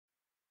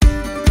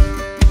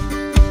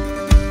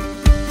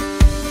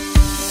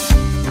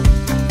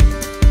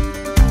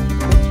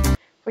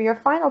for your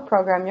final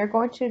program, you're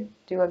going to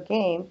do a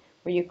game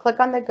where you click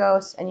on the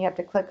ghosts and you have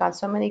to click on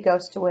so many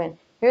ghosts to win.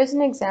 Here's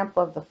an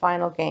example of the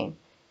final game.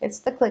 It's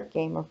the click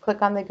game, or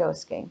click on the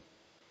ghost game.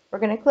 We're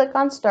going to click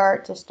on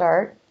start to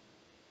start.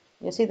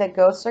 You'll see that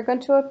ghosts are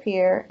going to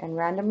appear in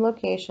random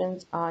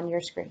locations on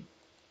your screen.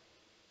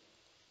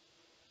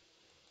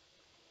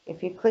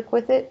 If you click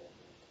with it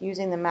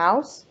using the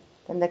mouse,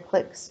 then the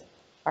clicks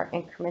are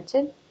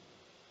incremented.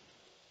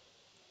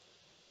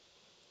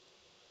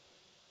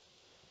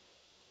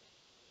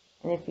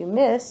 And if you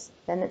miss,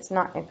 then it's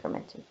not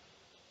incremented.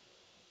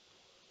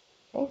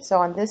 Okay, so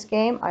on this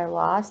game I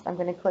lost. I'm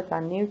going to click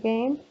on new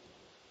game.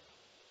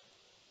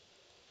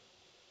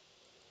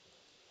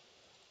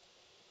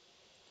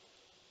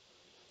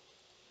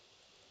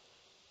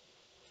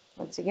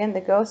 Once again,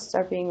 the ghosts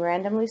are being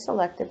randomly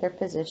selected, their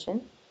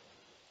position.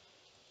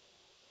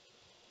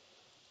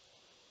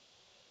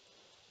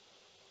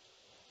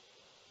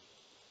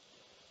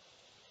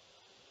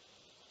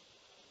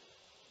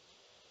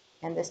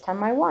 And this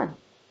time I won.